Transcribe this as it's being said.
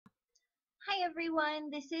Hi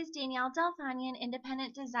everyone, this is Danielle Delfanian,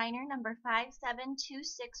 independent designer number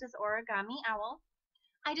 5726 with Origami Owl.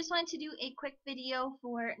 I just wanted to do a quick video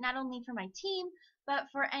for not only for my team, but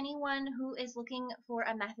for anyone who is looking for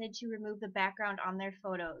a method to remove the background on their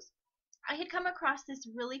photos. I had come across this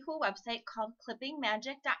really cool website called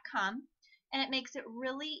clippingmagic.com, and it makes it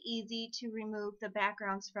really easy to remove the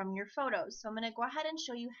backgrounds from your photos. So I'm going to go ahead and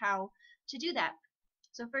show you how to do that.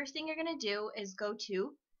 So first thing you're going to do is go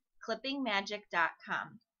to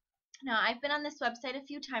clippingmagic.com. Now I've been on this website a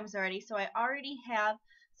few times already, so I already have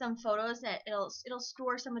some photos that it'll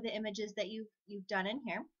store some of the images that you've done in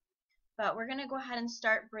here. But we're going to go ahead and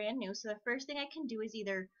start brand new. So the first thing I can do is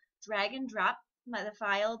either drag and drop the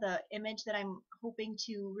file, the image that I'm hoping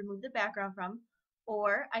to remove the background from,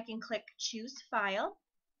 or I can click choose file.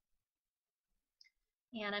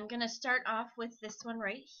 And I'm going to start off with this one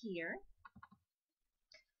right here.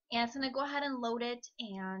 And it's going to go ahead and load it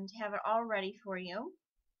and have it all ready for you.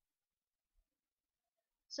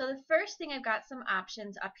 So the first thing, I've got some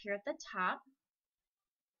options up here at the top.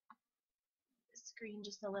 Screen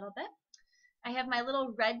just a little bit. I have my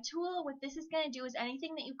little red tool. What this is going to do is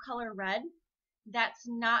anything that you color red, that's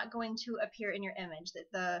not going to appear in your image.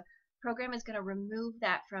 That the program is going to remove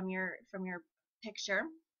that from your picture.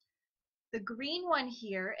 The green one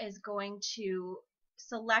here is going to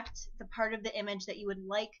select the part of the image that you would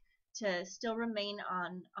like to still remain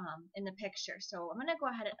on in the picture. So I'm going to go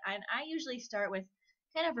ahead and I usually start with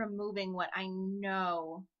kind of removing what I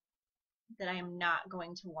know that I am not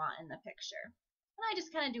going to want in the picture. And I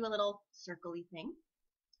just kind of do a little circle-y thing.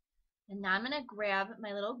 And now I'm going to grab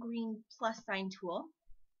my little green plus sign tool,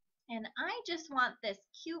 and I just want this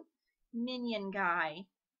cute minion guy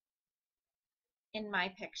in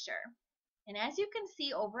my picture. And as you can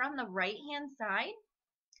see over on the right hand side,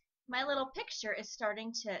 my little picture is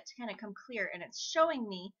starting to kind of come clear, and it's showing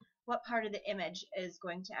me what part of the image is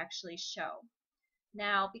going to actually show.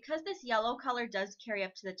 Now, because this yellow color does carry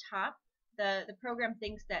up to the top, the program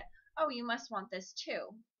thinks that, oh, you must want this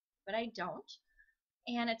too, but I don't.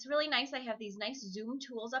 And it's really nice. I have these nice zoom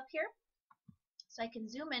tools up here, so I can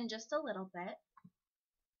zoom in just a little bit,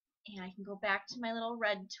 and I can go back to my little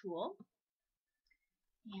red tool,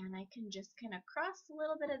 and I can just kind of cross a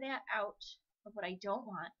little bit of that out of what I don't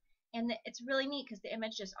want. And it's really neat because the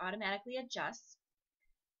image just automatically adjusts.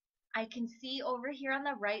 I can see over here on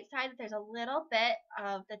the right side that there's a little bit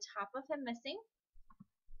of the top of him missing.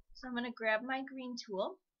 So I'm going to grab my green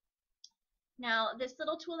tool. Now this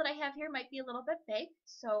little tool that I have here might be a little bit big,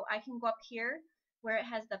 so I can go up here where it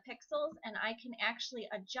has the pixels, and I can actually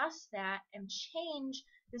adjust that and change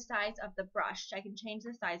the size of the brush. I can change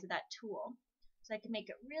the size of that tool. So I can make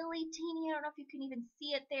it really teeny. I don't know if you can even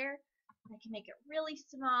see it there. I can make it really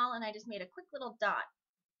small, and I just made a quick little dot,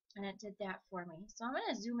 and it did that for me. So I'm going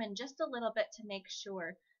to zoom in just a little bit to make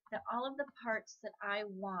sure that all of the parts that I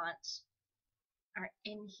want are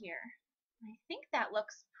in here. I think that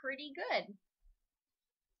looks pretty good.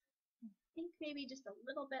 I think maybe just a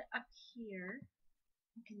little bit up here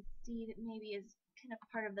you can see that maybe is kind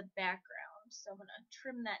of part of the background. So I'm going to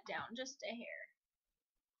trim that down just a hair.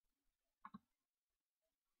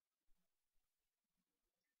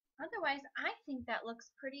 Otherwise, I think that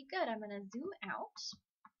looks pretty good. I'm going to zoom out.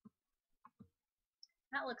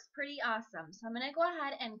 That looks pretty awesome. So I'm going to go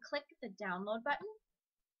ahead and click the download button,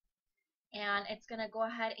 and it's going to go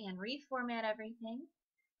ahead and reformat everything.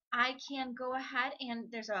 I can go ahead and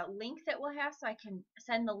there's a link that we'll have, so I can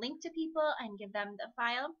send the link to people and give them the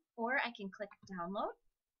file, or I can click download.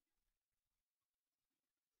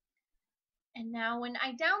 And now when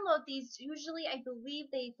I download these, usually I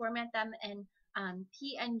believe they format them in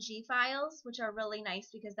PNG files, which are really nice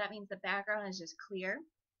because that means the background is just clear.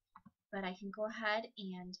 But I can go ahead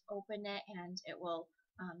and open it, and it will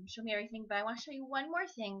show me everything. But I want to show you one more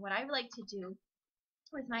thing. What I like to do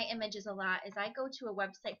with my images a lot is I go to a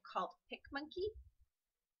website called PicMonkey.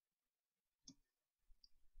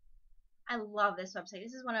 I love this website.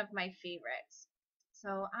 This is one of my favorites.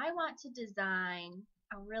 So I want to design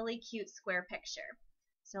a really cute square picture.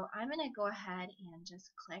 So I'm going to go ahead and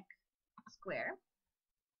just click square.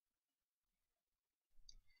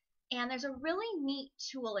 And there's a really neat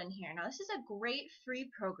tool in here. Now this is a great free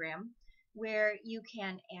program where you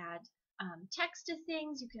can add text to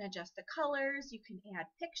things, you can adjust the colors, you can add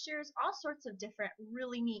pictures, all sorts of different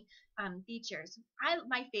really neat features.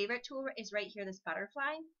 My favorite tool is right here, this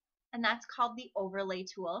butterfly, and that's called the overlay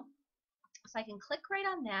tool. So I can click right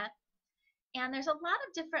on that, and there's a lot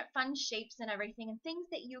of different fun shapes and everything and things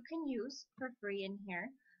that you can use for free in here.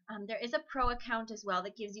 There is a pro account as well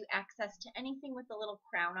that gives you access to anything with a little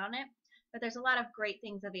crown on it, but there's a lot of great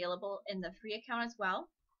things available in the free account as well.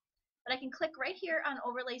 But I can click right here on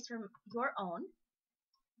overlays from your own.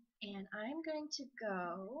 And I'm going to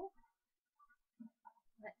go,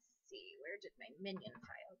 let's see, where did my minion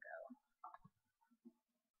file go?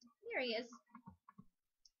 Here he is.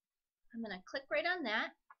 I'm going to click right on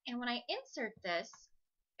that. And when I insert this,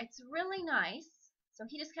 it's really nice. So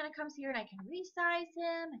he just kind of comes here and I can resize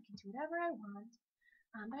him. I can do whatever I want.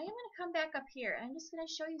 But I am going to come back up here and I'm just going to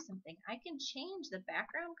show you something. I can change the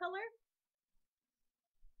background color.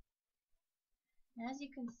 And as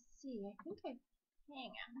you can see, I think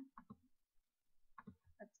hang on.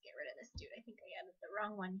 Let's get rid of this dude. I think I added the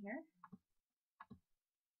wrong one here.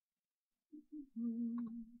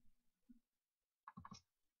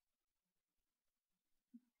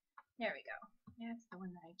 There we go. That's the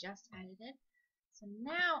one that I just edited. So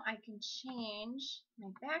now I can change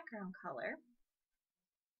my background color.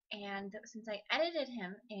 And since I edited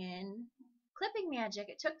him in Clipping Magic,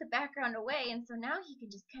 it took the background away, and so now he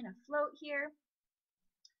can just kind of float here.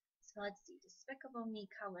 So let's see, Despicable Me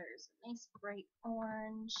colors, nice bright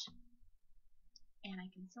orange. And I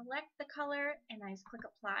can select the color and I just click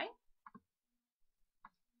apply.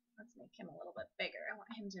 Let's make him a little bit bigger. I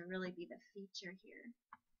want him to really be the feature here.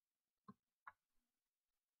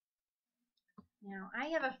 Now, I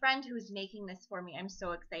have a friend who's making this for me. I'm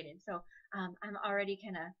so excited. So I'm already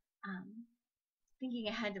kind of thinking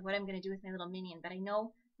ahead of what I'm going to do with my little minion. But I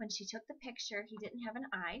know when she took the picture, he didn't have an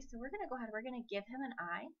eye. So we're going to go ahead. We're going to give him an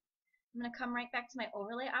eye. I'm going to come right back to my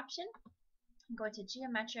overlay option. I'm going to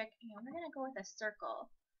geometric, and we're going to go with a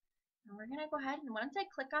circle. And we're going to go ahead, and once I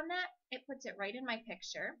click on that, it puts it right in my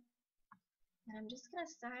picture. And I'm just going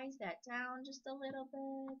to size that down just a little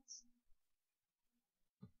bit.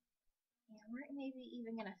 And we're maybe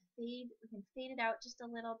even going to we can fade it out just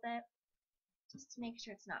a little bit, just to make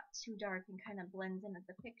sure it's not too dark and kind of blends in with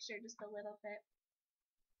the picture just a little bit.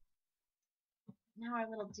 Now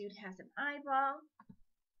our little dude has an eyeball.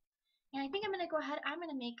 And I think I'm going to go ahead, I'm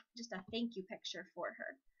going to make just a thank you picture for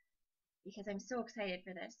her, because I'm so excited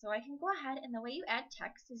for this. So I can go ahead, and the way you add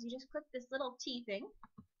text is you just click this little T thing.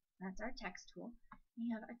 That's our text tool.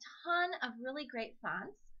 You have a ton of really great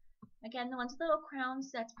fonts. Again, the ones with little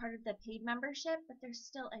crowns, that's part of the paid membership, but there's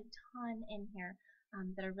still a ton in here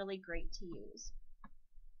that are really great to use.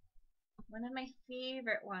 One of my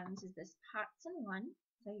favorite ones is this Potson one.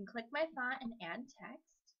 So I can click my font and add text.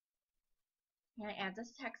 And it adds a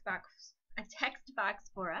text box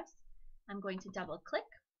for us. I'm going to double click.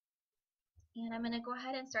 And I'm going to go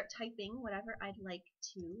ahead and start typing whatever I'd like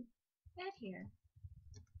to add here.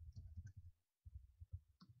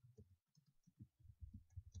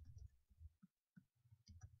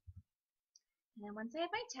 And then once I have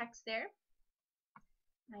my text there,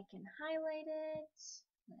 I can highlight it.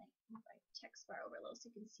 And I move my text bar over a little so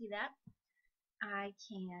you can see that. I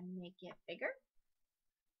can make it bigger,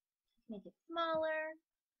 make it smaller.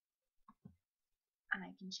 I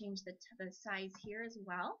can change the size here as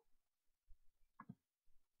well.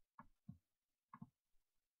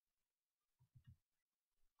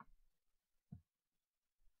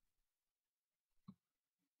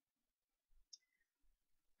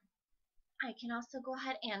 I can also go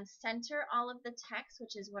ahead and center all of the text,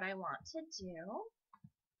 which is what I want to do.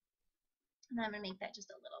 And I'm going to make that just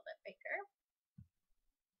a little bit bigger.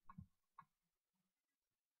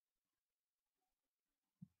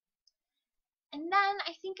 And then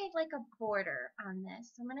I think I'd like a border on this.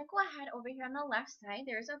 So I'm going to go ahead over here on the left side.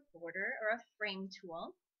 There's a border or a frame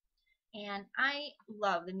tool. And I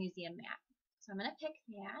love the museum map. So I'm going to pick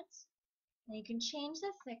that. And you can change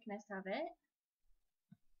the thickness of it.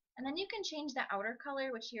 And then you can change the outer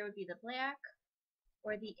color, which here would be the black,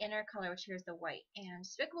 or the inner color, which here is the white. And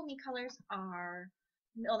Despicable Me colors are,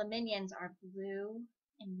 well, the minions are blue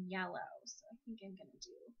and yellow. So I think I'm going to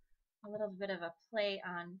do a little bit of a play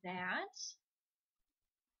on that.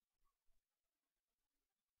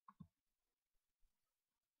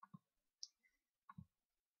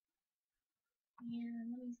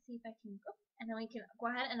 And let me see if I can, and then we can go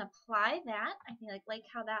ahead and apply that. I think I like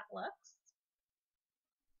how that looks.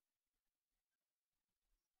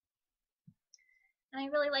 And I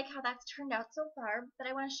really like how that's turned out so far, but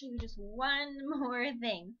I want to show you just one more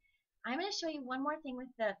thing. I'm going to show you one more thing with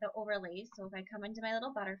the overlays. So if I come into my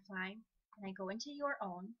little butterfly and I go into your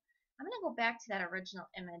own, I'm going to go back to that original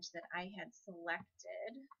image that I had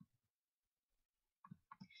selected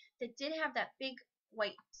that did have that big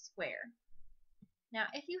white square. Now,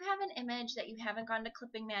 if you have an image that you haven't gone to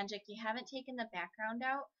Clipping Magic, you haven't taken the background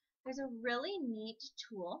out, there's a really neat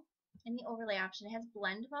tool in the overlay option. It has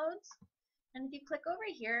blend modes. And if you click over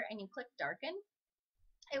here and you click darken,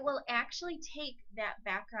 it will actually take that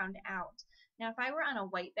background out. Now, if I were on a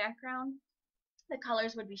white background, the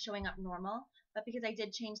colors would be showing up normal, but because I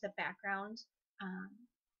did change the background,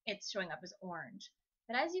 it's showing up as orange.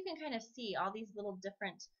 But as you can kind of see, all these little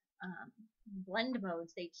different blend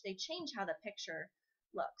modes, they change how the picture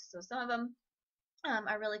looks. So some of them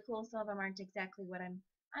are really cool, some of them aren't exactly what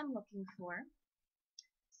I'm looking for.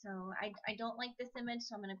 So I don't like this image,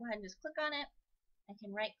 so I'm going to go ahead and just click on it. I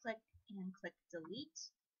can right click and click delete.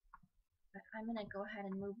 But I'm going to go ahead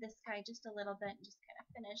and move this guy just a little bit and just kind of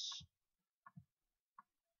finish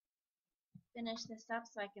this up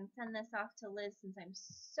so I can send this off to Liz, since I'm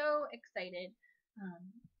so excited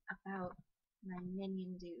about my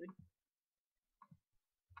minion dude.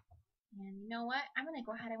 And you know what? I'm going to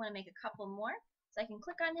go ahead, I want to make a couple more. So I can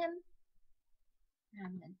click on him. And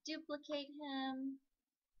I'm going to duplicate him.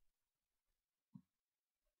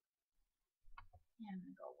 And I'm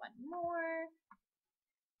going to go one more.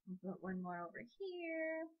 We'll put one more over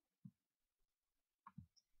here.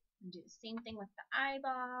 And do the same thing with the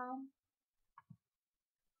eyeball.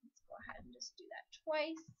 Let's go ahead and just do that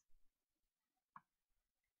twice.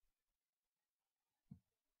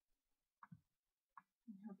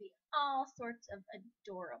 And he'll be all sorts of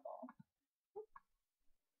adorable.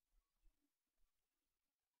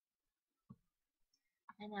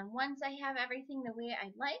 And then once I have everything the way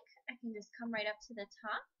I like, I can just come right up to the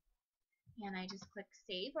top and I just click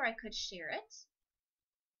save, or I could share it.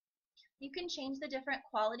 You can change the different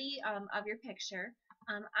quality of your picture.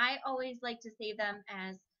 I always like to save them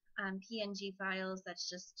as PNG files. That's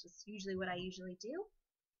just usually what I usually do.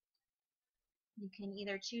 You can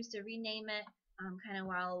either choose to rename it kind of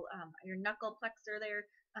while your knuckle plexer there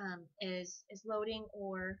is loading,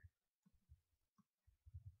 or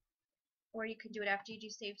you can do it after you do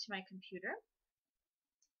save to my computer.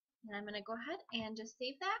 And I'm going to go ahead and just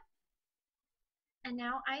save that. And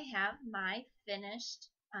now I have my finished,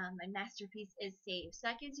 my masterpiece is saved. So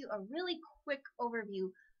that gives you a really quick overview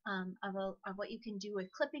of what you can do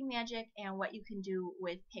with clipping magic and what you can do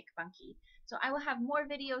with PicMonkey. So I will have more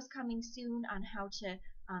videos coming soon on how to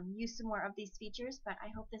use some more of these features, but I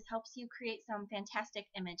hope this helps you create some fantastic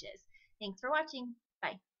images. Thanks for watching.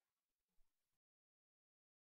 Bye.